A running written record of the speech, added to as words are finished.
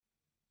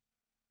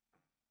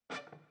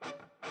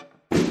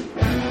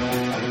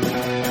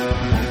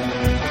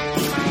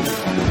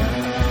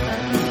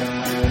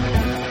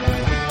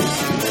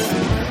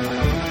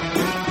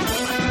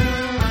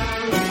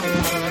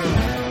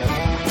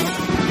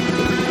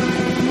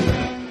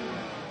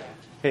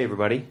Hey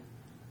everybody,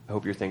 I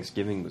hope your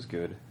Thanksgiving was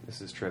good.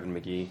 This is Trevan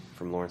McGee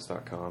from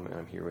Lawrence.com, and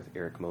I'm here with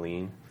Eric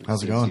Moline from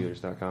How's it going?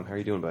 Steelers.com. How are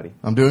you doing, buddy?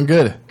 I'm doing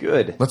good.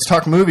 Good. Let's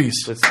talk movies.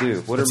 Let's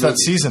do. What it's are that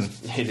movies? season.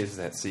 It is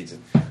that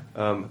season.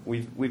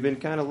 We've been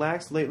kind of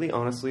lax lately.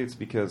 Honestly, it's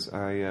because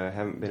I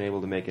haven't been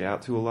able to make it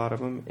out to a lot of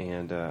them,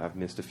 and I've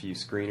missed a few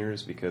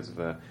screeners because of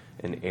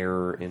an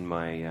error in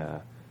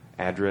my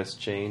address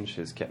change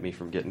has kept me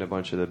from getting a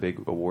bunch of the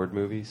big award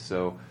movies.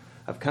 So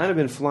I've kind of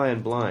been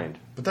flying blind.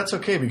 But that's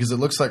okay because it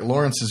looks like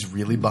Lawrence is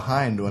really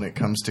behind when it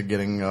comes to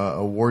getting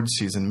award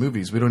season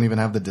movies. We don't even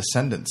have The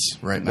Descendants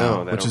right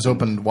now, which is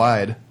opened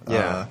wide.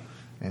 Yeah.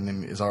 And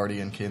then is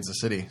already in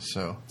Kansas City,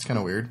 so it's kind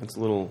of weird. It's a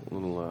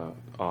little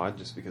odd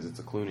just because it's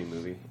a Clooney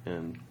movie,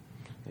 and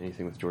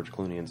anything with George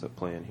Clooney ends up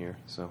playing here.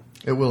 So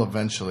it will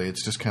eventually.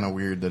 It's just kind of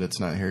weird that it's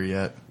not here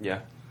yet. Yeah.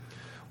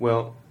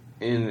 Well,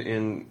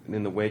 in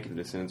the wake of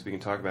The Descendants, we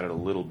can talk about it a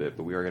little bit,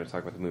 but we are going to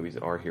talk about the movies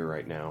that are here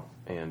right now,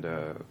 and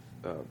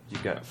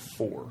you've got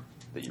 4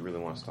 that you really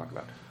want us to talk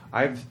about.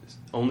 I've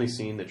only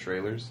seen the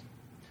trailers,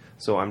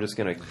 so I'm just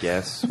going to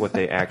guess what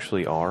they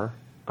actually are.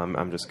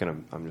 I'm just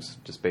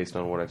based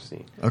on what I've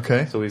seen.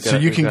 Okay. So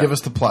you can give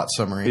us the plot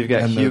summary. We've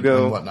got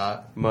Hugo, and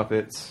whatnot.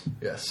 Muppets.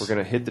 Yes. We're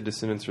going to hit The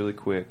Descendants really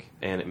quick,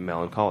 and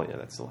Melancholia.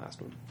 That's the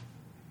last one.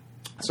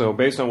 So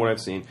based on what I've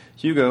seen,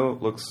 Hugo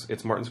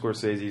it's Martin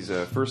Scorsese's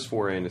first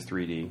foray into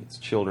 3D. It's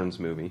a children's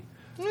movie.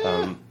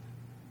 Going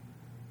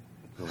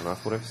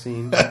off what I've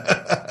seen.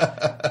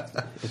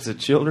 It's a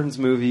children's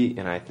movie,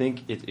 and I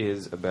think it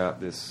is about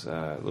this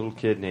little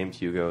kid named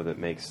Hugo that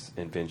makes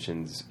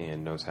inventions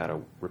and knows how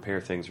to repair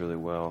things really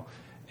well.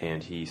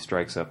 And he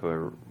strikes up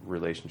a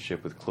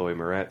relationship with Chloe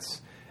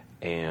Moretz,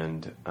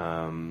 and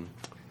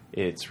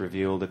it's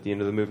revealed at the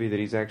end of the movie that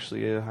he's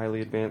actually a highly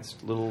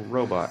advanced little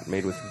robot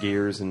made with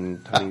gears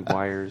and tiny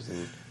wires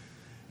and.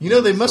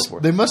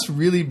 They must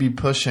really be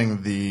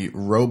pushing the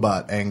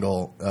robot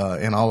angle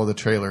in all of the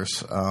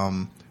trailers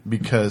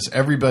because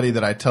everybody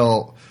that I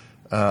tell,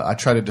 I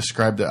try to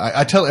describe that.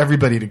 I tell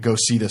everybody to go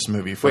see this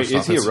movie. Wait,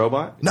 is he a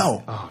robot?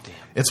 No. Oh, damn.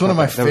 It's one of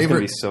my favorite.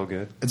 That was be so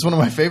good. It's one of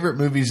my favorite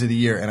movies of the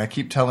year, and I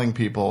keep telling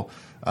people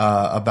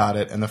about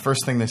it. And the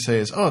first thing they say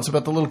is, "Oh, it's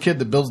about the little kid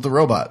that builds the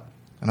robot,"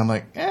 and I'm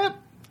like,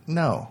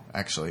 no,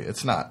 actually,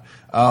 it's not.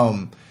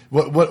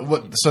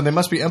 So they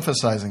must be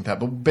emphasizing that,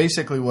 but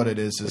basically what it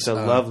is it's a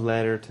love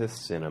letter to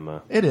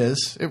cinema. It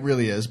is. It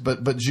really is.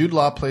 But Jude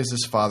Law plays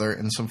his father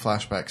in some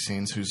flashback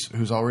scenes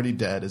who's already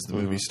dead as the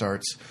movie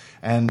starts.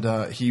 And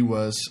he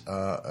was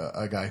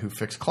a guy who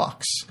fixed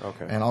clocks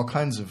and all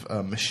kinds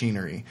of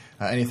machinery,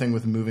 anything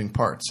with moving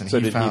parts. And so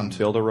did he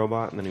build a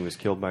robot and then he was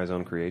killed by his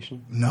own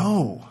creation?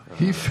 No.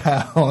 He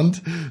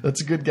found...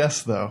 That's a good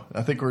guess, though.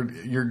 I think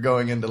you're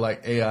going into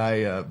like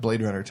AI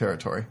Blade Runner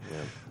territory.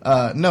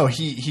 Yeah. No,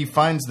 he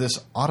finds this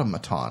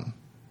automaton.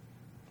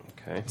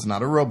 Okay. It's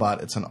not a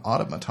robot. It's an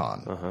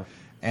automaton. Uh-huh.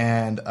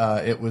 And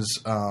it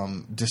was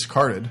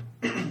discarded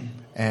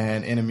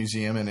and in a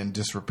museum and in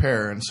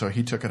disrepair. And so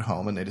he took it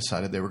home, and they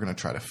decided they were going to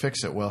try to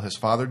fix it. Well, his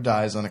father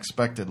dies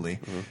unexpectedly.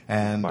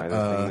 And by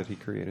the thing that he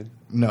created?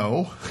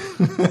 No.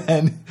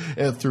 And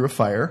through a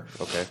fire.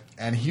 Okay.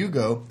 And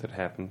Hugo that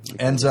happened.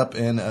 Ends up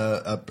in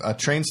a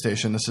train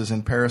station. This is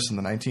in Paris in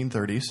the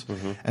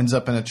 1930s. Ends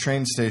up in a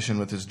train station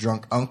with his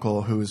drunk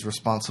uncle who is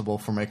responsible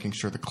for making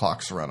sure the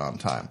clocks run on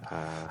time.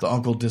 The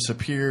uncle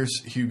disappears.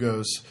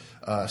 Hugo's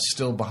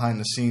still behind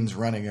the scenes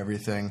running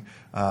everything,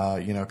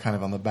 kind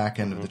of on the back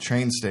end of the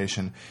train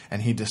station.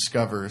 And he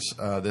discovers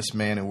this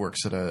man who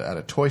works at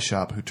a toy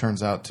shop who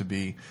turns out to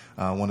be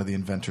one of the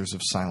inventors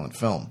of silent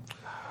film.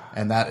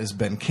 And that is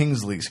Ben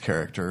Kingsley's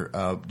character,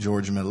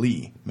 George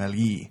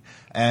Méliès.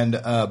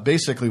 And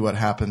basically what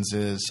happens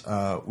is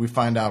we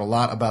find out a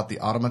lot about the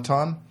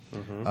automaton,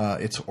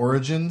 its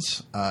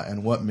origins,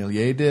 and what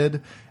Méliès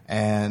did.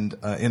 And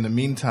in the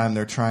meantime,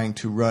 they're trying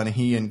to run,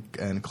 he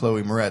and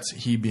Chloe Moretz,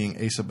 he being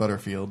Asa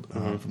Butterfield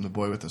from The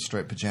Boy with the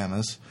Striped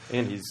Pajamas.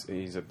 And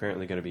he's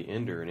apparently going to be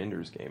Ender in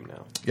Ender's Game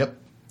now. Yep.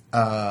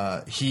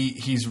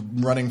 He's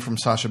running from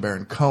Sacha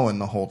Baron Cohen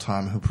the whole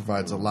time, who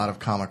provides a lot of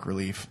comic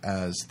relief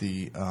as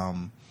the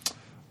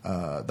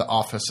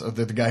office of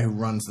the guy who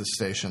runs the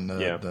station,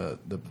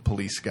 the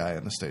police guy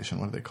in the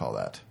station. What do they call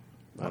that?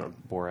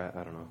 Borat.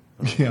 I don't know.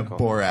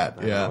 Borat.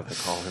 I don't know what they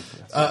call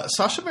him.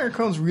 Sacha Baron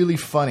Cohen's really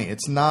funny.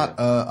 It's not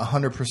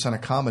 100% a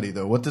comedy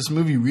though. What this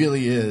movie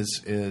really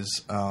is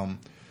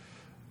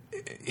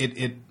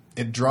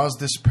it draws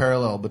this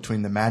parallel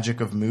between the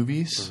magic of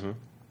movies.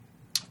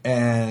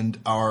 And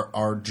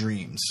our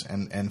dreams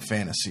and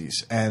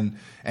fantasies. And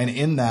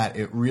in that,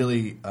 it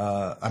really,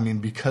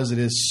 because it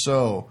is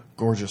so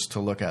gorgeous to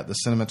look at. The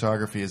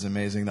cinematography is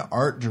amazing. The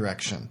art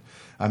direction,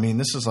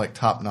 this is like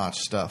top-notch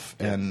stuff.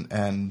 Yeah.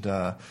 And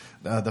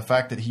the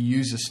fact that he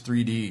uses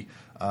 3D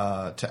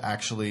to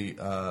actually,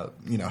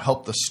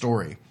 help the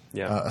story.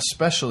 Yeah.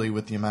 Especially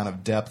with the amount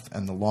of depth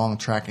and the long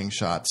tracking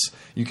shots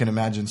you can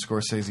imagine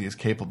Scorsese is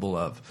capable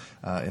of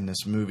in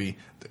this movie.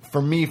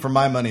 For me, for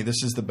my money,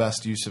 this is the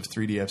best use of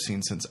 3D I've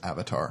seen since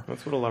Avatar.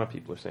 That's what a lot of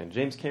people are saying.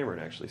 James Cameron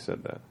actually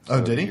said that.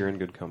 So did he? You're in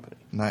good company.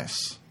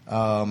 Nice.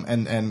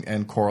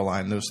 and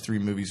Coraline. Those three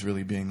movies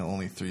really being the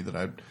only three that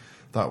I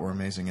thought were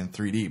amazing in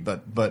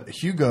 3D. But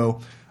Hugo,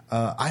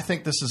 I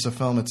think this is a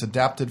film that's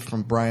adapted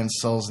from Brian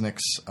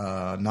Selznick's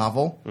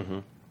novel,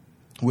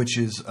 which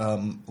is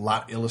a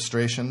lot of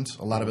illustrations,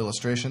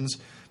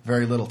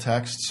 very little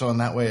text. So in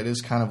that way, it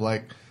is kind of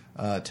like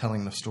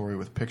telling the story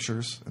with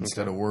pictures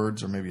instead of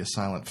words, or maybe a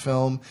silent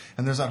film.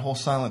 And there's that whole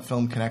silent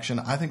film connection.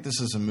 I think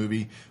this is a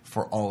movie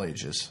for all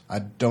ages. I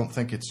don't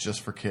think it's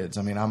just for kids.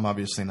 I mean, I'm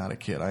obviously not a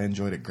kid. I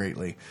enjoyed it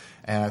greatly.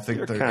 And I think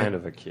you're kind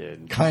of a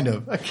kid. Kind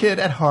of. A kid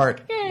at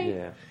heart. Yay.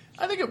 Yeah.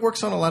 I think it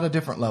works on a lot of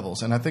different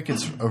levels. And I think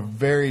it's a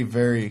very,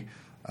 very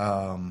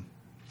Scorsese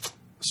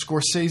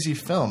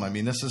film. I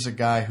mean, this is a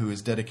guy who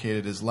has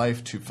dedicated his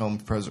life to film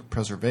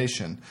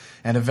preservation.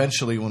 And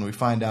eventually, when we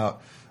find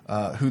out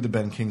who the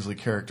Ben Kingsley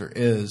character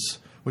is,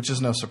 which is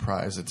no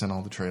surprise, it's in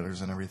all the trailers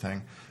and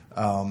everything.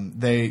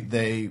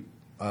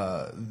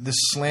 This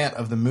slant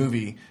of the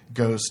movie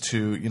goes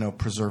to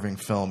preserving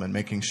film and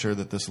making sure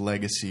that this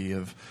legacy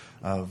of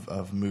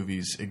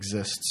movies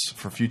exists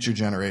for future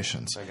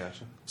generations. I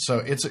gotcha. So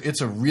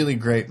it's a really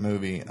great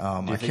movie.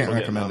 I can't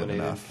recommend it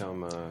enough.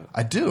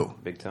 I do.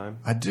 Big time.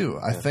 I do.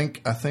 Yeah. I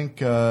think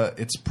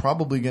it's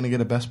probably going to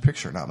get a Best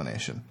Picture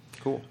nomination.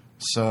 Cool.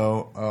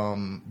 So,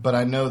 but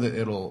I know that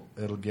it'll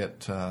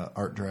get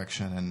art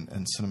direction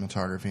and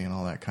cinematography and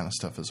all that kind of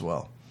stuff as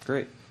well.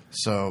 Great.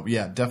 So,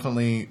 yeah,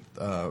 definitely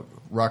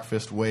rock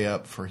fist way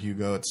up for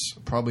Hugo. It's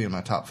probably in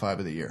my top 5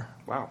 of the year.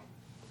 Wow.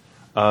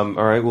 All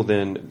right, well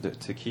then,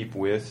 to keep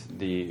with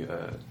the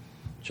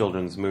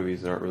children's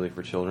movies that aren't really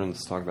for children,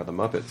 let's talk about the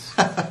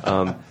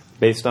Muppets.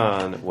 Based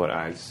on what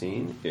I've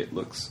seen, it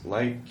looks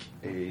like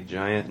a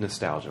giant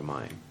nostalgia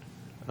mine.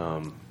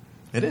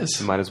 It is.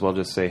 You might as well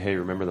just say, hey,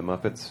 remember the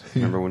Muppets?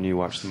 Remember when you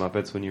watched the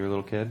Muppets when you were a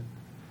little kid?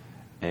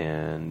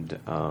 And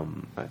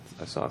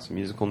I saw some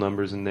musical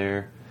numbers in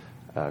there.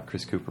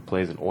 Chris Cooper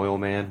plays an oil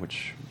man,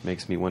 which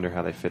makes me wonder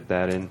how they fit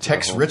that in.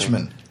 Tex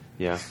Richmond. Thing.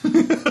 Yeah.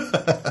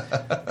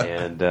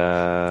 And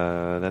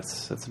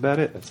that's about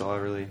it. That's all I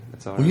really.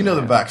 Well, you know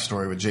the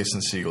backstory with Jason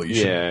Segel.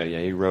 Yeah.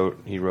 He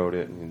wrote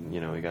it, and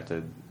he got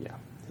to. Yeah,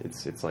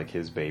 it's like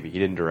his baby. He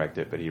didn't direct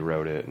it, but he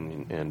wrote it,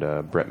 and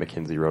Brett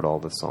McKenzie wrote all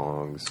the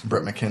songs.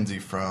 Brett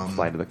McKenzie from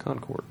Flight of the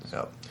Conchords.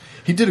 Yep.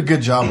 He did a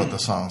good job with the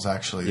songs.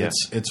 Actually, yeah.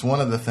 It's one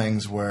of the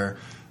things where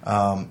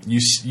you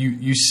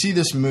see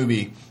this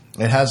movie.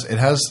 It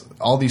has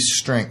all these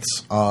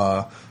strengths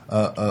of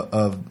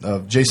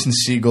Jason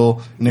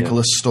Segel,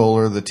 Nicholas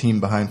Stoller, the team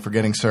behind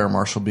Forgetting Sarah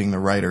Marshall being the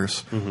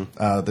writers,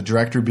 the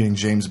director being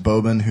James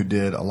Bobin, who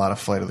did a lot of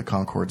Flight of the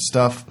Conchords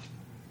stuff,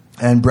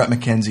 and Brett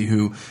McKenzie,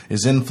 who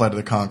is in Flight of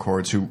the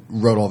Conchords, who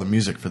wrote all the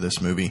music for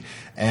this movie.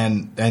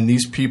 And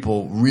these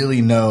people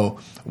really know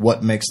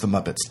what makes the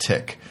Muppets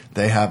tick.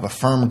 They have a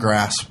firm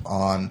grasp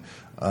on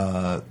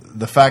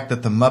the fact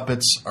that the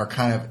Muppets are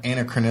kind of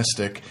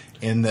anachronistic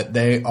in that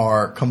they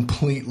are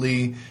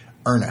completely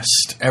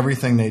earnest.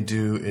 Everything they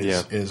do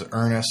is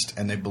earnest,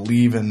 and they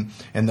believe in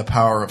the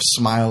power of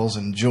smiles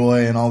and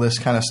joy and all this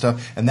kind of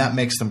stuff, and that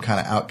makes them kind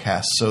of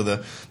outcasts. So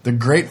the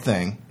great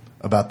thing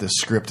about this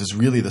script is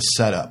really the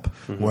setup,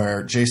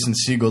 where Jason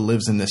Segel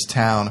lives in this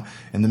town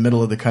in the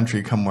middle of the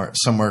country,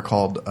 somewhere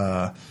called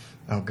what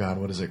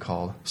is it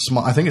called?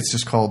 I think it's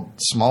just called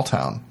Small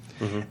Town.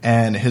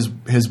 And his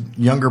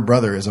younger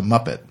brother is a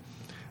Muppet.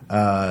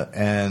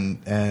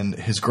 And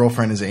his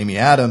girlfriend is Amy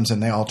Adams,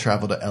 and they all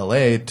travel to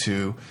L.A.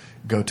 to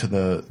go to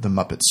the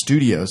Muppet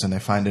Studios, and they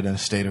find it in a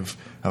state of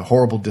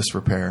horrible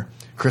disrepair.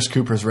 Chris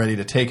Cooper's ready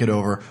to take it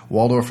over.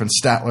 Waldorf and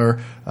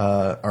Statler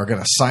are going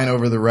to sign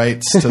over the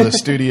rights to the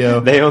studio.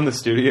 They own the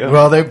studio.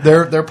 Well,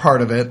 they're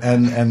part of it,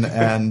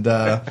 and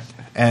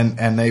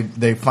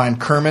they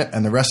find Kermit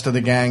and the rest of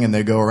the gang, and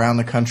they go around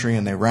the country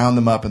and they round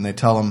them up and they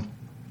tell them,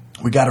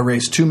 we got to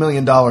raise $2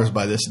 million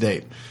by this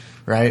date.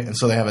 Right? And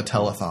so they have a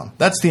telethon.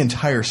 That's the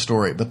entire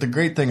story. But the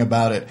great thing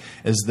about it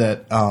is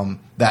that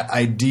that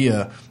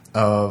idea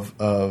of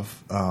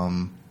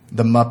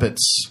the Muppets'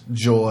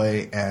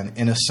 joy and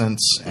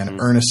innocence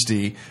and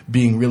earnesty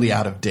being really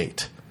out of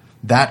date.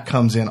 That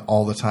comes in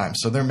all the time.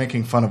 So they're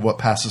making fun of what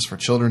passes for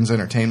children's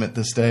entertainment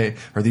these days.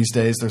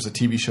 There's a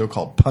TV show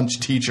called Punch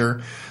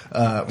Teacher,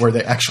 where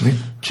they actually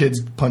kids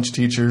punch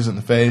teachers in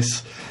the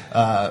face.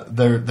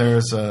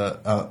 There's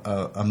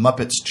a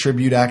Muppets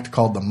tribute act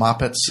called the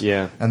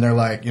Muppets, and they're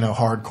like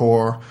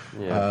hardcore,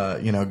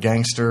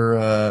 gangster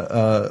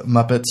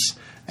Muppets,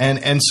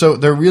 and so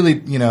they're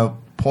really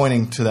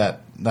pointing to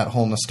that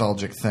whole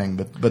nostalgic thing,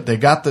 but they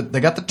got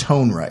the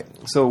tone right.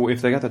 So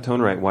if they got the tone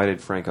right, why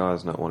did Frank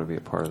Oz not want to be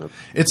a part of it?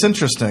 It's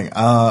interesting.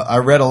 I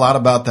read a lot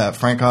about that.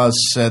 Frank Oz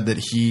said that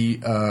he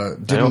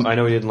didn't. I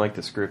know he didn't like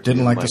the script.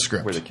 Didn't like the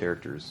script where the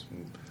characters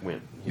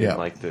went. He didn't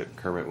like that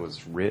Kermit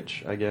was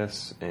rich, I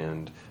guess,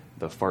 and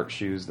the fart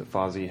shoes that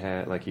Fozzie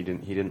had. Like he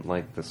didn't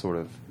like the sort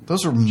of.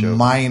 Those are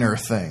minor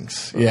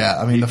things.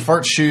 Yeah, I mean the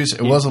fart shoes.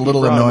 It was a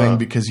little annoying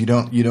because you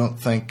don't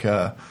think.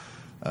 That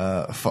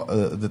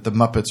the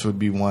Muppets would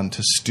be one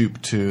to stoop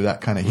to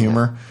that kind of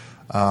humor.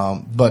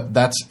 But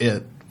that's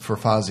it. for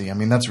Fozzie. I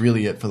mean, that's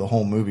really it for the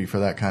whole movie for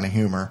that kind of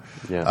humor.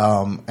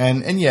 Yeah.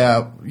 And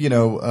yeah,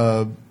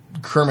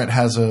 Kermit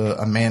has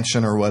a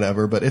mansion or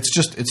whatever, but it's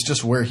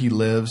just where he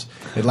lives.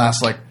 It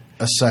lasts like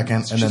a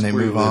second, and then they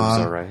move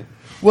on. All right.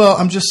 Well,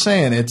 I'm just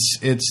saying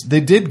it's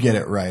they did get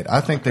it right.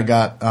 I think they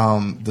got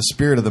the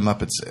spirit of the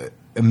Muppets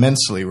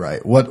immensely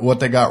right. What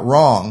they got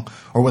wrong,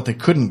 or what they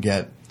couldn't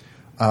get,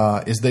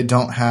 is they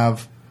don't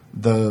have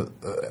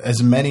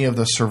as many of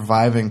the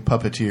surviving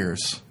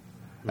puppeteers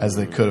as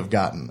they could have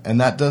gotten,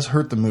 and that does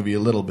hurt the movie a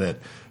little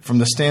bit from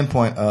the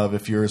standpoint of,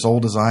 if you're as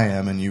old as I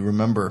am and you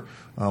remember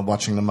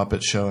watching the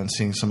Muppet Show and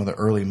seeing some of the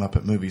early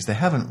Muppet movies, they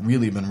haven't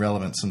really been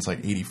relevant since like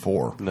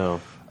 '84.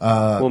 No.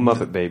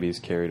 Muppet Babies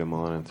carried them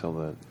on until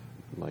the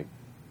right.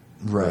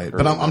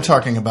 But I'm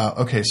talking about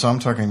I'm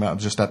talking about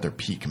just at their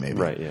peak,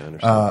 maybe. Right. Yeah. I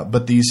understand.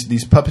 But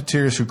these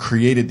puppeteers who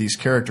created these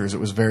characters, it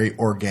was very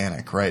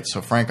organic, right? So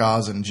Frank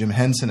Oz and Jim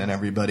Henson and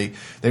everybody,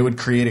 they would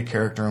create a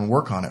character and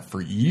work on it for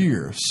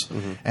years.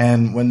 Mm-hmm.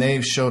 And when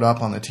they showed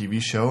up on the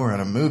TV show or in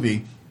a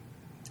movie,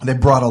 they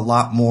brought a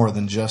lot more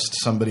than just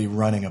somebody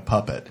running a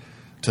puppet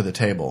to the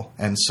table.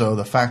 And so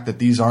the fact that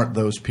these aren't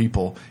those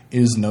people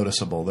is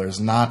noticeable. There's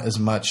not as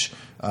much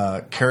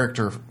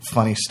character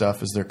funny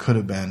stuff as there could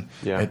have been.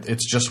 Yeah.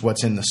 It's just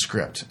what's in the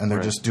script, and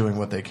they're just doing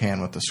what they can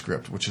with the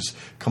script, which is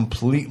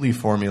completely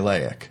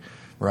formulaic,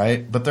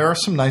 right? But there are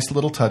some nice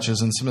little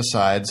touches and some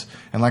asides,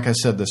 and like I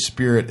said, the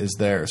spirit is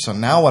there. So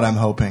now what I'm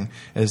hoping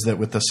is that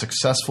with a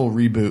successful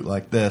reboot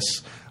like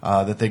this,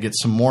 that they get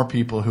some more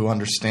people who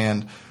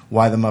understand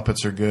why the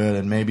Muppets are good,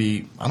 and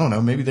maybe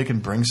they can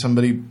bring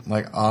somebody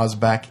like Oz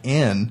back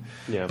in.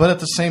 Yeah. But at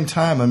the same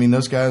time, I mean,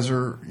 those guys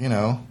are,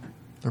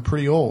 they're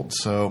pretty old.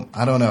 So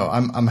I don't know.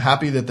 I'm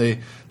happy that they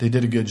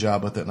did a good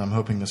job with it, and I'm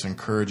hoping this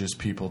encourages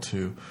people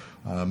to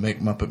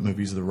make Muppet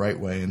movies the right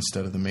way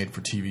instead of the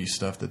made-for-TV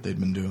stuff that they'd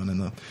been doing in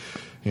the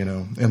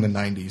in the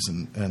 90s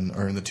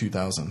or in the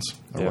 2000s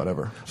or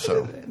whatever.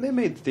 So they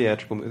made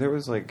theatrical. There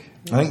was I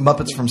think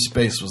Muppets from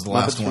Space was the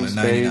last one in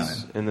 '99,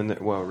 and then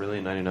really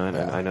in '99.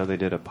 Yeah. I know they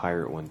did a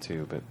pirate one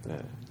too, but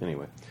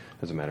anyway,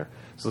 doesn't matter.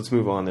 So let's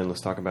move on. Then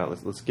let's talk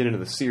about let's get into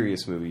the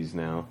serious movies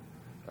now.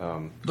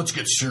 Let's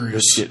get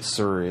serious.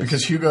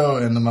 Because Hugo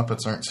and the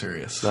Muppets aren't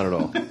serious. Not at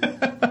all.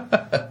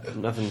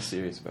 Nothing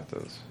serious about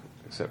those,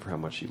 except for how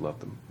much you love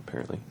them,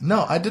 apparently.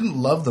 No, I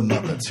didn't love the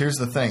Muppets. Here's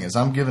the thing, is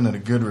I'm giving it a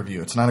good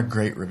review. It's not a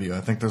great review.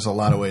 I think there's a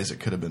lot of ways it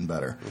could have been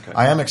better. Okay.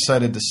 I am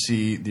excited to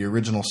see the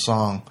original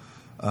song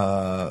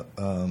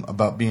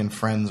about being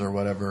friends or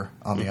whatever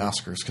on the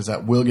Oscars, because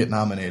that will get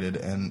nominated,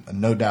 and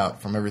no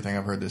doubt, from everything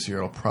I've heard this year,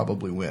 it'll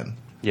probably win.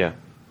 Yeah.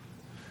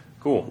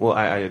 Cool. Well,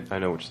 I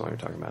know which song you're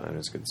talking about. I know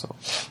it's a good song.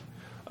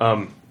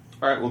 All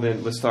right. Well,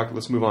 then let's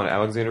move on to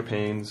Alexander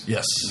Payne's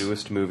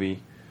newest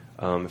movie.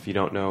 If you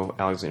don't know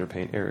Alexander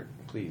Payne, Eric,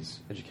 please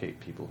educate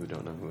people who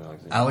don't know who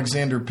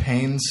Alexander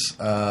Payne's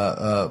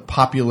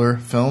popular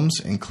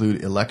films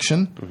include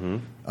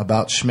Election,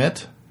 About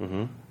Schmidt,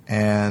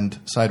 and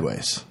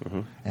Sideways.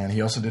 And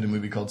he also did a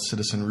movie called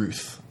Citizen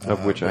Ruth,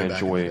 of which I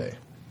enjoy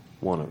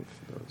one of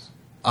those.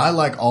 I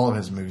like all of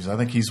his movies. I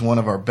think he's one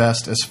of our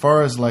best as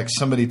far as like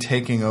somebody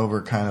taking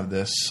over kind of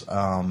this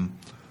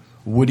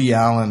Woody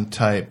Allen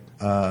type.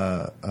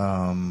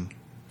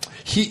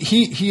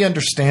 He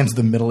understands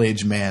the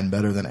middle-aged man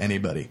better than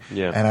anybody.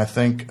 Yeah. And I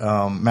think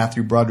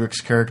Matthew Broderick's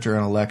character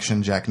in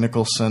Election, Jack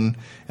Nicholson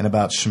in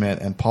About Schmidt,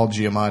 and Paul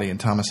Giamatti and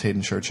Thomas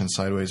Hayden Church in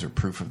Sideways are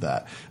proof of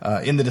that.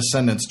 In The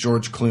Descendants,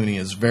 George Clooney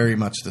is very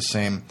much the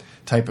same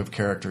type of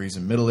character. He's a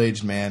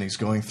middle-aged man. He's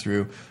going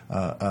through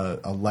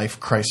a life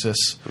crisis.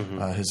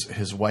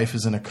 His wife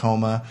is in a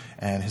coma,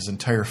 and his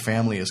entire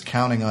family is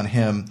counting on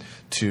him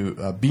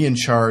to be in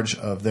charge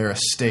of their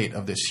estate,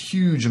 of this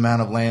huge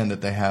amount of land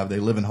that they have. They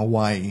live in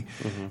Hawaii,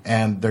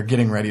 and they're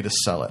getting ready to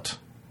sell it.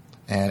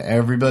 And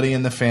everybody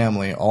in the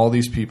family, all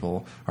these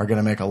people, are going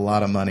to make a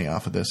lot of money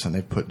off of this. And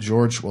they put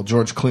George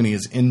Clooney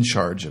is in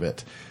charge of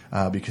it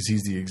because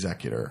he's the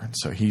executor.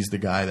 So he's the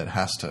guy that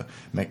has to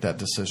make that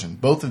decision.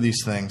 Both of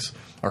these things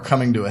are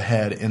coming to a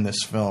head in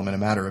this film in a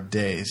matter of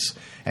days.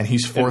 And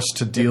he's forced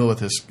to deal with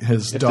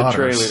his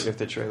daughters. If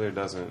the trailer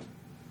doesn't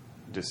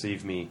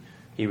deceive me,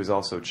 he was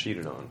also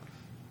cheated on,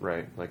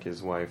 right? Like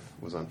his wife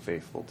was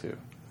unfaithful too.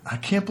 I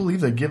can't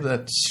believe they give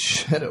that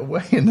shit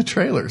away in the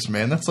trailers,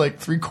 man. That's like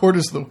 3/4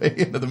 of the way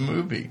into the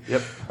movie.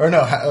 Yep. Or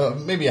no,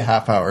 maybe a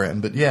half hour in.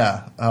 But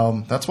yeah,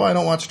 that's why I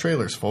don't watch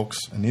trailers, folks,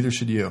 and neither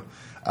should you.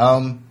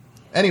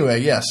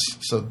 Anyway, yes,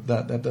 so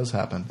that does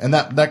happen. And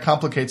that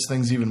complicates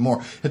things even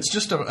more. It's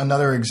just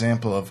another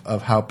example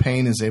of how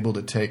Payne is able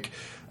to take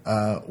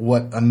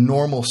what a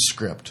normal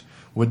script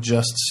would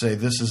just say,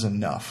 this is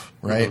enough,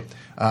 right?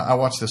 I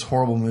watched this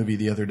horrible movie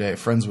the other day,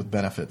 Friends with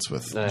Benefits,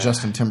 with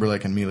Justin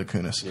Timberlake and Mila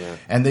Kunis. Yeah.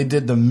 And they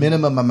did the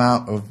minimum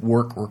amount of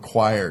work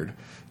required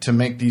to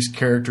make these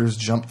characters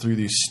jump through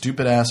these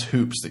stupid-ass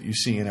hoops that you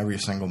see in every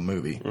single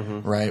movie,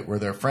 right? Where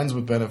they're friends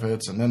with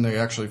benefits, and then they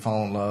actually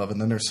fall in love,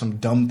 and then there's some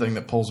dumb thing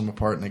that pulls them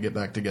apart, and they get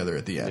back together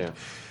at the end. Yeah.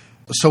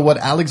 So what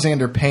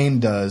Alexander Payne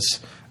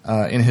does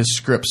in his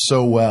script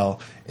so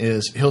well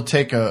is he'll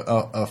take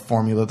a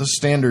formula, the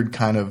standard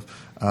kind of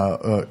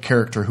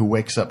character who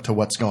wakes up to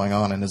what's going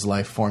on in his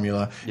life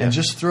formula and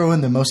just throw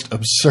in the most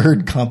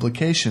absurd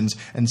complications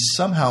and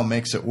somehow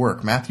makes it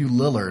work. Matthew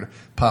Lillard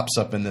pops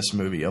up in this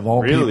movie, of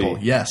all people.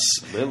 Yes.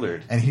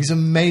 Lillard. And he's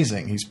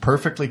amazing. He's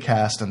perfectly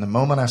cast. And the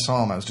moment I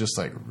saw him, I was just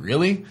like,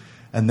 really?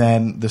 And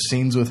then the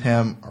scenes with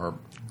him are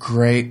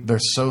great. They're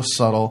so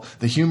subtle.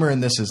 The humor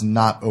in this is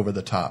not over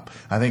the top.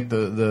 I think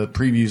the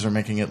previews are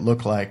making it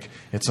look like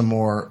it's a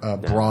more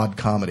broad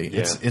comedy.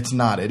 Yeah. It's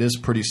not. It is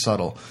pretty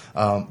subtle.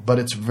 But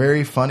it's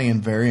very funny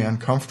and very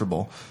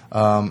uncomfortable.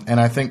 And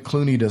I think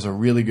Clooney does a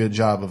really good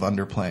job of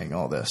underplaying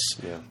all this.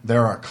 Yeah.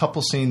 There are a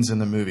couple scenes in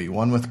the movie,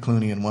 one with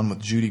Clooney and one with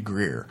Judy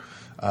Greer.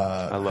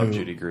 I love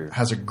Judy Greer.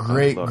 Has a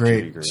great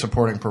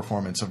supporting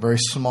performance, a very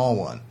small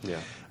one.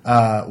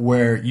 Yeah.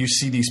 Where you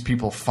see these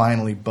people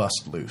finally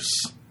bust loose.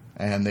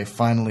 And they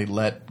finally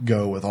let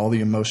go with all the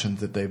emotions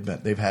that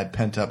they've had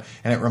pent up.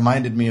 And it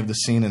reminded me of the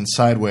scene in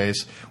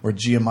Sideways where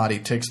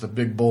Giamatti takes the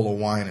big bowl of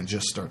wine and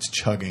just starts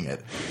chugging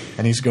it.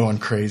 And he's going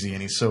crazy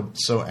and he's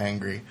so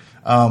angry.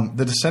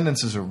 The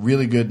Descendants is a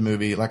really good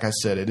movie. Like I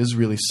said, it is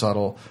really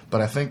subtle. But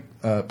I think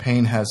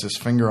Payne has his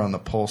finger on the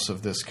pulse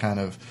of this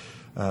kind of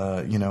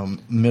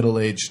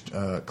middle-aged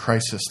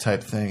crisis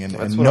type thing,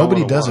 and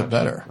nobody does it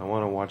better. I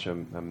want to watch a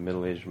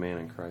middle-aged man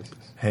in crisis.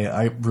 Hey,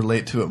 I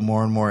relate to it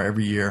more and more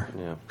every year.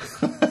 Yeah.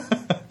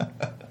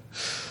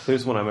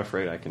 There's one I'm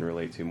afraid I can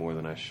relate to more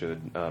than I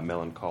should.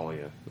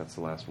 Melancholia. That's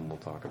the last one we'll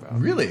talk about.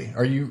 Really?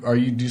 Do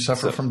you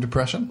suffer from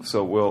depression?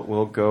 So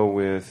we'll go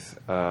with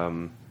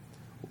we'll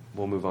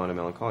move on to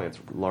Melancholia. It's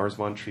Lars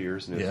von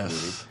Trier's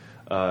newest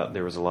movie.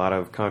 There was a lot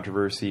of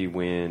controversy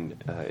when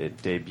it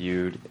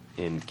debuted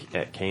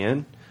at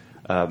Cannes.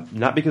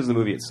 Not because of the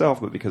movie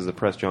itself, but because of the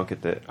press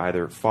junket that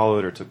either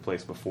followed or took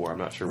place before. I'm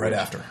not sure. Right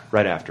after.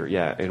 Right after,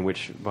 yeah. In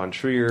which von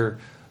Trier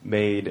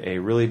made a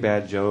really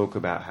bad joke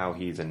about how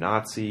he's a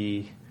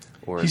Nazi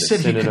or a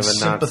descendant of a Nazi. He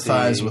said he could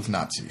sympathize with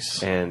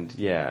Nazis. And,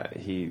 yeah,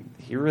 he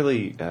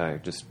really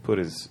just put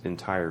his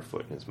entire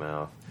foot in his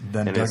mouth.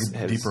 Then dug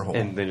a deeper hole.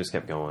 And then just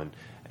kept going.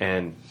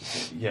 And,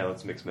 yeah,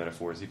 let's mix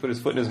metaphors. He put his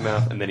foot in his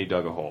mouth, and then he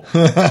dug a hole.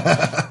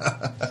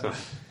 So,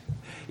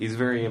 he's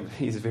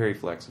very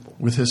flexible.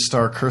 With his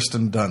star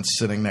Kirsten Dunst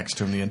sitting next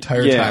to him the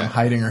entire time,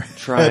 hiding her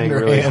trying head in her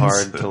really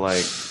hands. Hard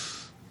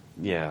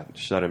to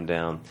shut him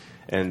down.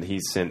 And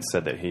he's since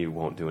said that he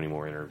won't do any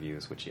more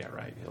interviews. Which, yeah,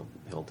 right,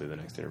 he'll do the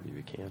next interview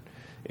he can.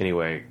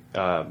 Anyway,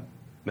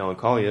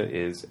 Melancholia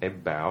is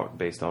about,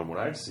 based on what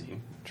I've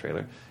seen,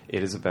 trailer.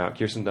 It is about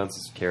Kirsten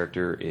Dunst's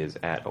character is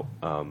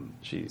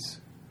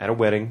she's at a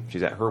wedding.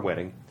 She's at her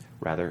wedding,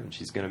 rather, and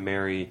she's going to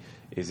marry.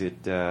 Is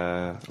it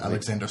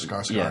Alexander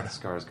Skarsgård? Yeah,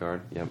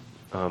 Skarsgård. Yep.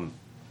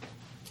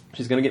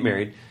 She's going to get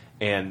married,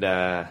 and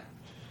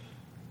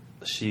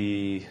let's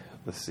see.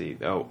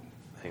 Oh,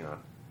 hang on.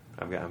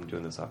 I'm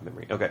doing this off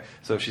memory. Okay,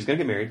 so she's going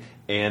to get married,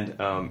 and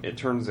it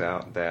turns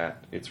out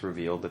that it's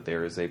revealed that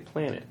there is a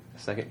planet, a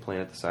second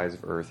planet the size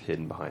of Earth,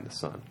 hidden behind the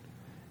sun,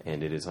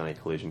 and it is on a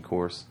collision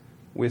course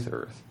with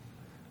Earth.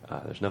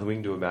 There's nothing we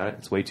can do about it.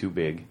 It's way too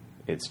big.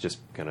 It's just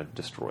going to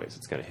destroy us.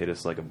 It's going to hit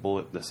us like a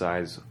bullet the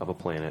size of a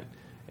planet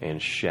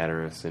and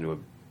shatter us into a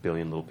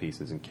billion little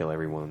pieces and kill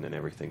everyone and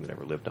everything that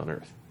ever lived on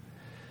Earth.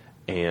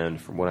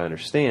 And from what I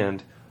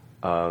understand,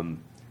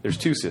 there's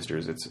two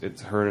sisters.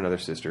 It's her and another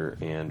sister.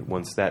 And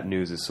once that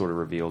news is sort of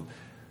revealed,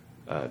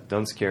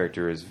 Dunst's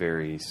character is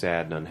very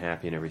sad and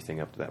unhappy and everything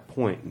up to that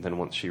point. And then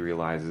once she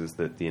realizes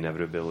that the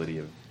inevitability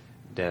of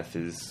death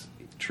is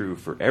true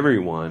for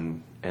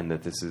everyone and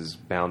that this is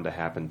bound to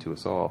happen to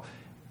us all,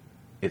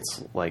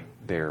 it's like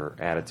their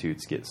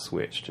attitudes get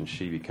switched, and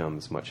she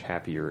becomes much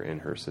happier,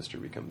 and her sister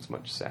becomes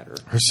much sadder.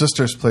 Her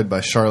sister's played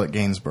by Charlotte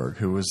Gainsbourg,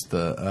 who was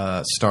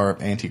the star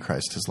of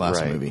Antichrist, his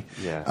last movie.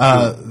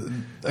 Yeah.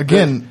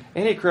 Again,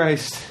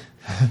 Antichrist.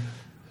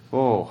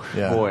 Oh,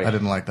 yeah, boy. I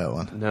didn't like that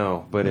one.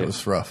 No, but it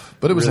was rough.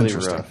 But it was really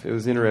interesting. Rough. It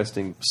was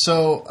interesting.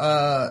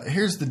 So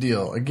here's the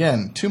deal.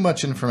 Again, too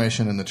much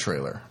information in the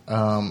trailer.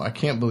 I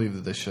can't believe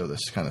that they show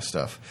this kind of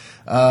stuff.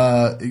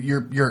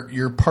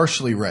 You're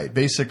partially right.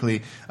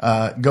 Basically,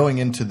 going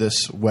into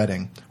this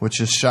wedding,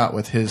 which is shot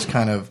with his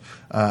kind of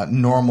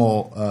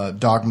normal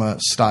Dogma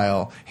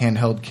style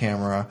handheld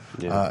camera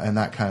and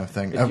that kind of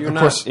thing. If you're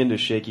not into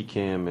shaky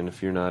cam, and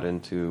if you're not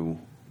into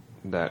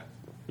that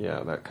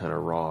kind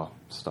of raw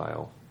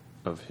style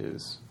of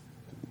his,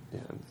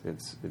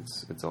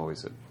 it's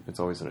always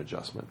an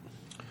adjustment.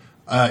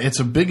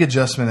 It's a big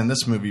adjustment in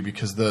this movie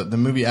because the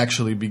movie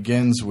actually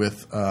begins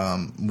with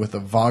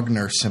a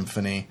Wagner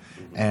symphony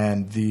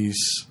and these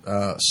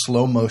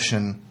slow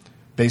motion,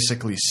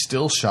 basically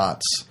still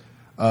shots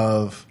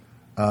of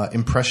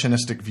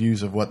impressionistic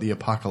views of what the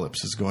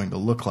apocalypse is going to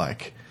look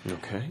like.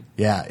 Okay.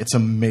 Yeah, it's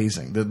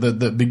amazing.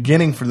 The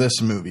beginning for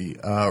this movie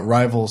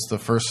rivals the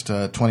first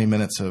 20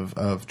 minutes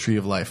of Tree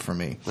of Life for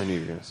me. I knew you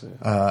were going to say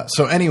it.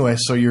 So anyway,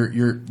 so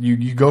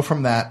you go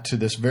from that to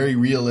this very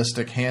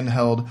realistic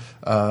handheld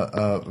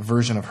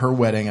version of her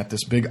wedding at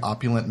this big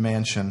opulent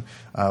mansion,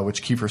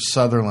 which Kiefer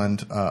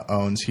Sutherland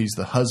owns. He's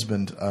the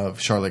husband of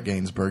Charlotte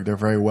Gainsbourg. They're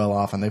very well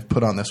off, and they've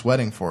put on this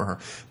wedding for her.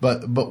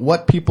 But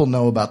what people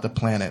know about the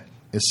planet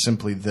is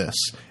simply this.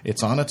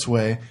 It's on its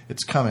way,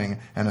 it's coming,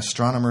 and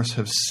astronomers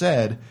have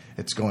said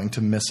it's going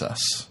to miss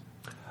us.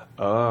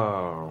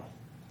 Oh.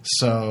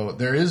 So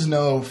there is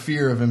no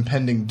fear of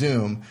impending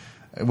doom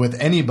with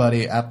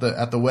anybody at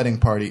the wedding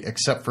party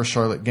except for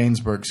Charlotte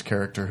Gainsbourg's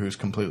character, who's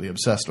completely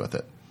obsessed with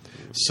it.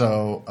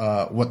 So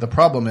what the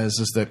problem is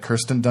that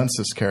Kirsten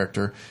Dunst's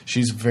character,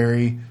 she's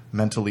very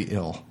mentally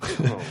ill.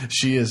 Oh.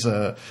 She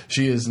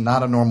is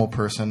not a normal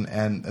person,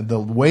 and the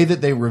way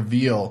that they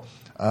reveal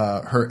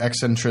her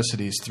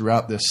eccentricities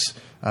throughout this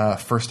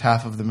first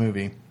half of the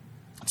movie,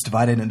 it's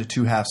divided into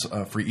two halves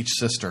for each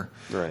sister,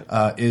 right.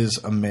 Is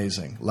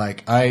amazing.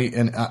 Like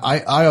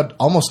I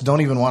almost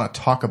don't even want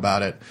to talk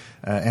about it,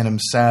 and I'm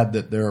sad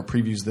that there are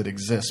previews that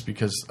exist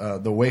because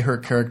the way her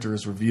character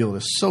is revealed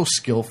is so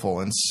skillful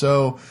and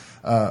so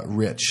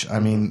rich. I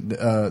mean,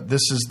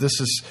 this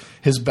is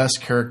his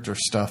best character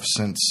stuff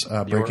since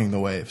Breaking the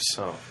Waves.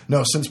 Oh.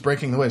 No, since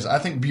Breaking the Waves. I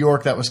think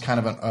Bjork, that was kind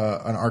of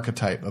an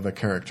archetype of a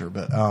character,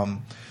 but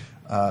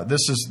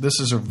this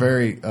is a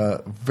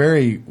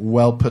very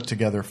well put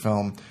together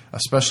film,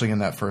 especially in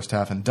that first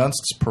half. And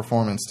Dunst's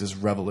performance is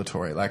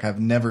revelatory. Like,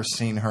 I've never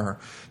seen her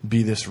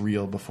be this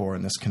real before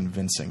and this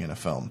convincing in a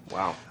film.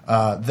 Wow.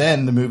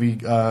 Then the movie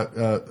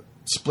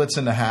splits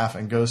into half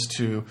and goes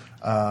to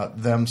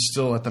them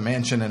still at the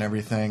mansion and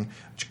everything.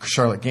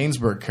 Charlotte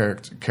Gainsbourg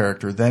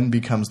character then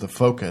becomes the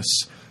focus,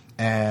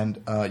 and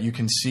you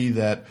can see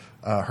that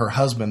her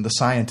husband, the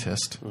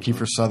scientist,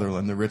 Kiefer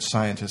Sutherland, the rich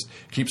scientist,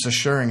 keeps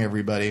assuring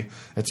everybody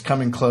it's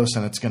coming close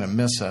and it's going to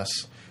miss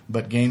us.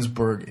 But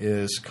Gainsbourg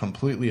is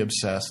completely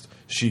obsessed.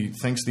 She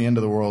thinks the end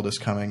of the world is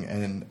coming,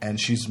 and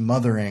she's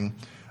mothering.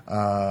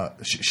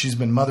 She's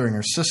been mothering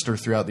her sister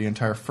throughout the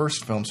entire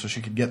first film so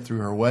she could get through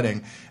her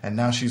wedding, and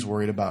now she's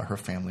worried about her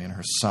family and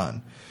her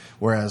son.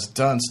 Whereas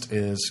Dunst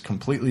is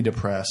completely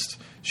depressed.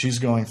 She's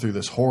going through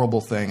this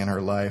horrible thing in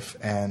her life,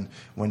 and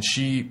when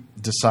she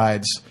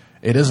decides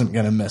it isn't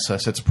going to miss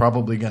us, it's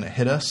probably going to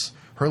hit us,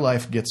 her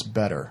life gets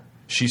better.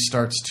 She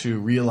starts to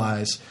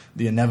realize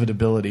the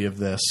inevitability of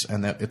this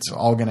and that it's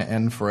all going to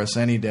end for us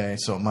any day,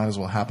 so it might as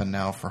well happen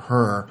now for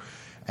her.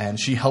 And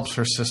she helps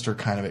her sister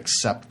kind of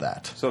accept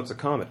that. So it's a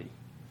comedy.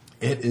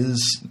 It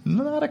is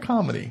not a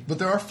comedy, but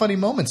there are funny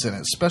moments in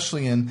it,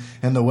 especially in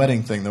the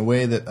wedding thing. The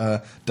way that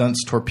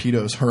Dunst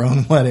torpedoes her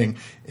own wedding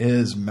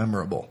is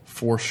memorable,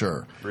 for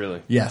sure.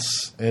 Really?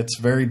 Yes. It's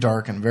very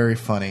dark and very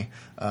funny.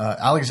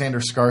 Alexander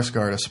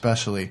Skarsgård,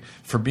 especially,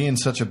 for being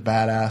such a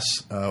badass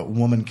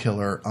woman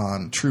killer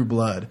on True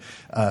Blood,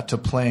 to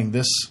playing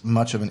this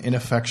much of an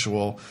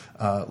ineffectual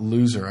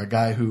loser, a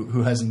guy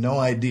who has no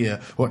idea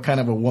what kind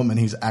of a woman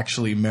he's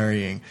actually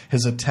marrying.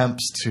 His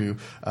attempts to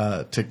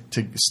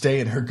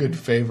stay in her good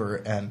favor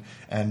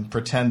and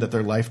pretend that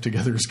their life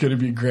together is going to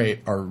be great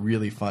are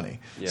really funny.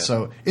 Yeah.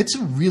 So it's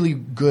a really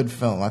good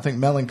film. I think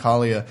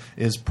Melancholia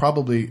is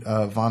probably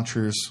Von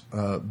Trier's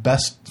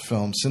best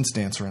film since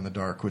Dancer in the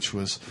Dark, which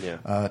was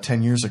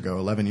 10 years ago,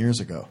 11 years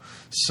ago.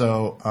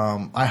 So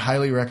I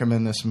highly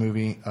recommend this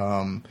movie.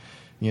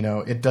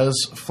 It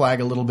does flag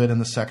a little bit in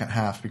the second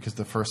half because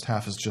the first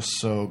half is just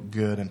so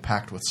good and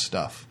packed with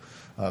stuff,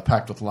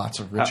 packed with lots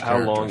of rich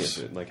characters. How long is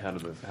it? Like, how do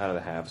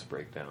the halves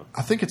break down?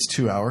 I think it's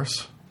 2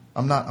 hours.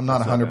 I'm not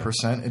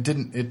 100%. It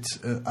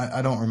didn't.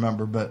 I don't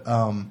remember, but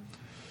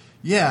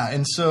yeah.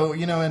 And so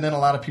and then a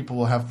lot of people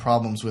will have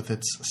problems with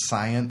its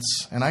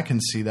science, and I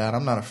can see that.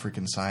 I'm not a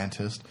freaking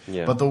scientist,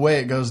 but the way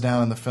it goes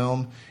down in the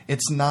film,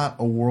 it's not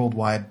a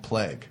worldwide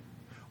plague.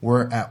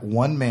 We're at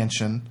one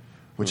mansion,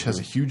 which has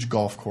a huge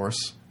golf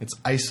course. It's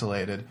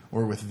isolated.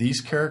 We're with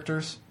these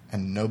characters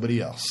and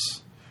nobody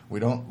else. We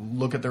don't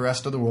look at the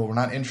rest of the world. We're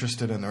not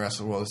interested in the rest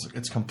of the world.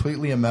 It's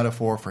completely a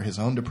metaphor for his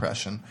own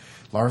depression.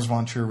 Lars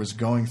von Trier was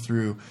going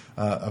through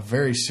a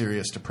very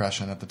serious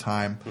depression at the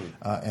time,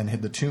 and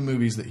the two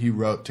movies that he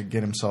wrote to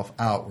get himself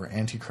out were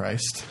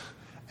Antichrist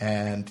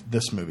and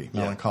this movie,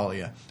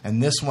 Melancholia.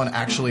 And this one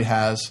actually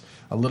has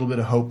a little bit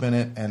of hope in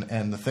it,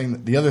 and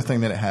the other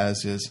thing that it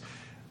has is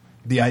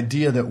the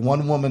idea that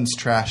one woman's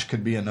trash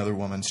could be another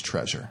woman's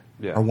treasure,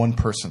 or one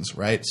person's,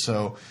 right?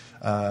 So,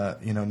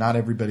 not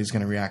everybody's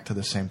going to react to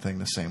the same thing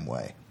the same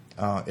way.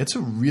 It's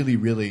a really,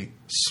 really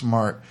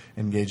smart,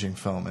 engaging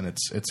film, and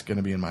it's going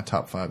to be in my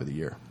top 5 of the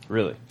year.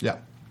 Really? Yeah.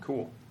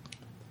 Cool.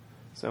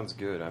 Sounds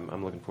good.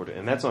 I'm looking forward to it.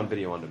 And that's on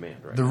video on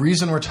demand, right? The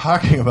reason we're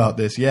talking about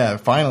this,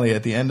 finally,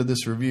 at the end of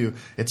this review,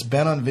 it's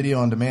been on video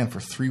on demand for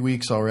 3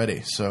 weeks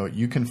already. So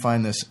you can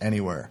find this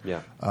anywhere.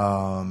 Yeah.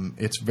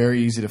 It's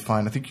very easy to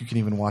find. I think you can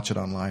even watch it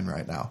online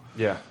right now.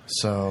 Yeah.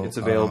 So it's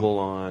available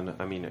on,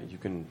 you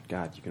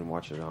can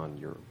watch it on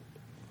your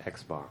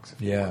Xbox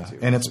if you want to.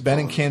 And it's been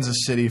in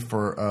Kansas City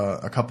for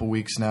a couple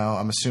weeks now.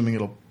 I'm assuming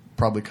it'll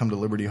probably come to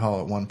Liberty Hall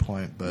at one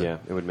point. But yeah,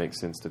 it would make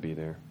sense to be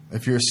there.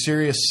 If you're a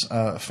serious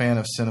fan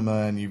of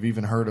cinema and you've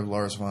even heard of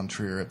Lars von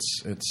Trier,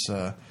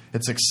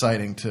 it's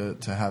exciting to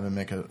have him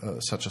make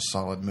such a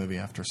solid movie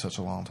after such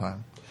a long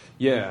time.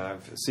 Yeah,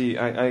 see,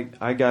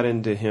 I got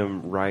into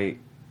him right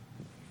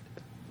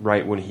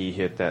when he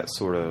hit that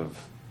sort of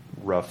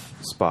rough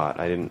spot.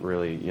 I didn't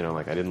really,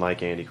 I didn't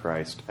like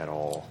Antichrist at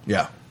all.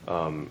 Yeah.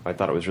 I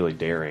thought it was really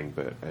daring,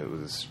 but it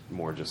was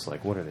more just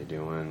like, what are they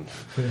doing?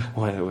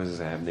 What was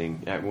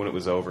happening? When it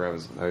was over,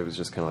 I was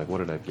just kind of like, what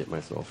did I get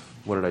myself?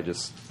 What did I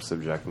just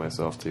subject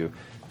myself to?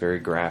 Very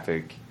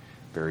graphic,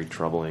 very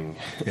troubling,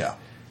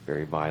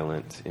 very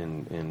violent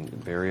in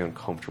very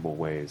uncomfortable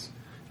ways.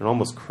 An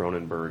almost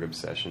Cronenberg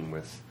obsession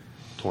with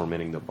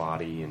tormenting the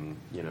body and,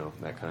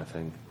 that kind of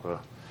thing.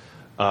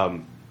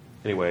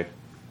 Anyway,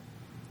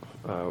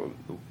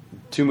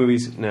 2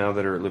 movies now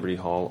that are at Liberty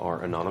Hall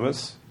are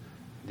anonymous.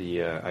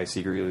 I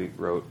secretly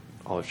wrote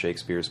all of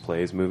Shakespeare's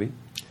plays movie.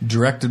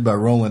 Directed by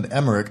Roland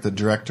Emmerich, the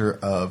director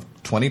of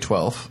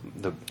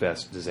 2012. The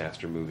best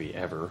disaster movie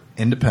ever.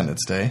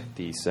 Independence Day.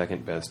 The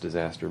second best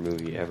disaster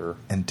movie ever.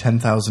 And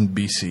 10,000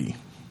 BC.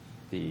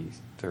 The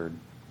third,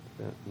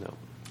 no.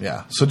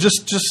 Yeah, so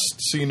just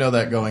so you know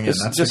that going in.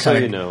 That's just so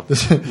you know.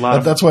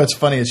 That's why it's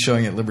funny it's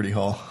showing at Liberty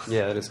Hall.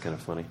 Yeah, that is kind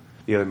of funny.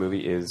 The other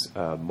movie is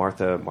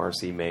Martha,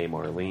 Marcy, May,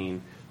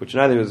 Marlene, which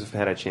neither of us have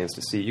had a chance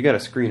to see. You got a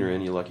screener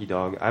in, you lucky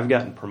dog. I've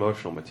gotten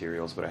promotional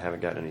materials, but I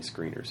haven't gotten any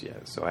screeners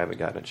yet, so I haven't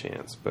gotten a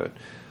chance. But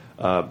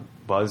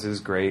buzz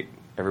is great.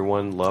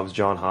 Everyone loves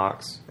John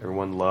Hawkes.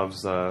 Everyone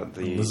loves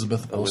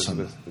Elizabeth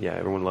Olsen. Yeah,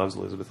 everyone loves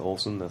Elizabeth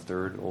Olsen, the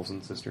third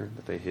Olsen sister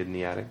that they hid in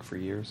the attic for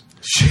years.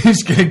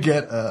 She's going to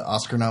get an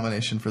Oscar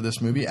nomination for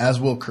this movie, as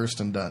will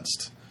Kirsten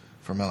Dunst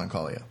for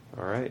Melancholia.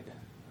 All right.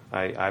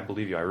 I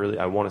believe you.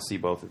 I want to see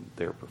both of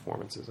their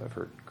performances. I've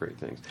heard great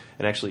things.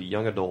 And actually,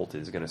 Young Adult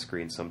is going to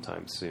screen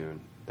sometime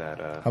soon.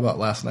 How about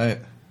last night?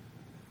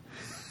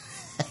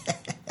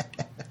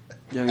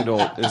 Young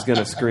Adult is going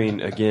to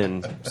screen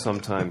again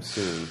sometime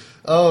soon.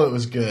 Oh, it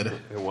was good.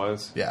 It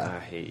was? Yeah. I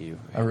hate you.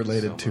 I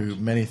related to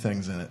many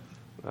things in it.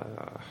 Great.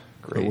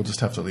 But we'll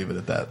just have to leave it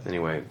at that.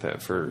 Anyway,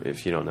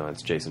 if you don't know,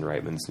 it's Jason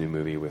Reitman's new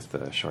movie with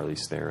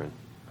Charlize Theron.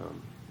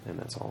 And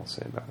that's all I'll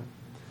say about it.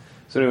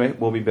 So anyway,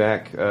 we'll be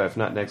back, if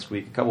not next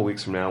week, a couple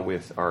weeks from now,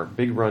 with our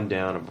big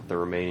rundown of the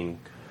remaining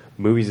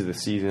movies of the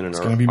season and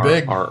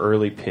our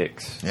early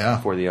picks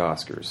for the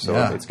Oscars. So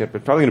it's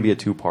probably going to be a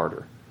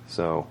 2-parter.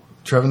 So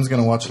Trevan's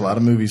going to watch a lot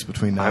of movies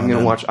between now and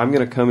then. I'm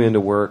going to come into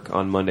work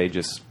on Monday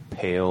just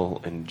pale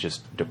and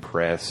just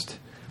depressed.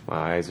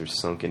 My eyes are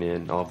sunken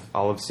in. I'll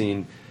have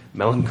seen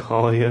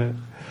Melancholia,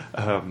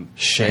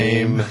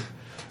 Shame,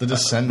 The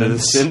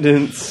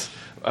Descendants.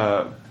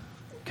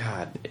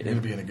 God, you're going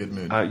to be in a good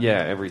mood. Yeah,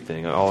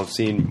 everything. I'll have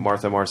seen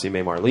Martha, Marcy,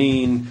 May,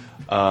 Marlene.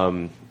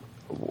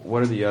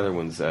 What are the other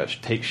ones?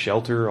 Take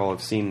Shelter. I'll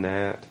have seen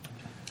that.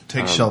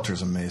 Take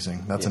Shelter's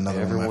amazing. That's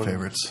another one of my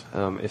favorites.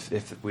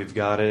 If we've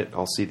got it,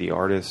 I'll see The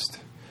Artist.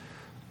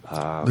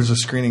 There's a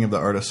screening of The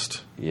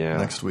Artist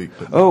next week.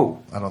 But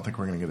I don't think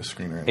we're going to get a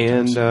screener.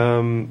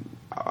 And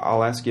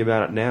I'll ask you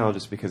about it now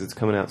just because it's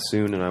coming out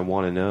soon and I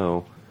want to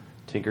know.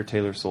 Tinker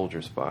Tailor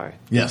Soldier Spy.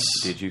 Yes.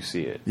 Did you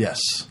see it? Yes.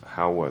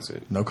 How was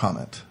it? No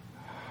comment.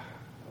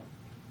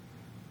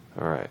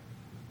 All right.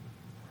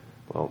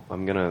 Well,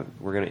 we're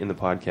gonna end the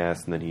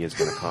podcast, and then he is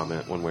gonna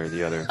comment one way or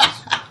the other.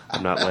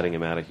 I'm not letting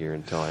him out of here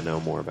until I know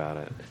more about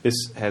it. This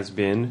has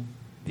been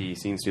the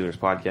Scene Stealers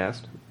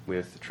podcast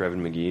with Trevan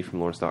McGee from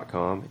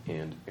Lawrence.com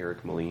and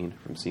Eric Moline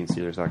from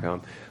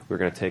SceneStealers.com. We're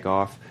gonna take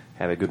off.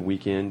 Have a good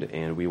weekend,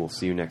 and we will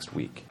see you next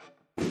week.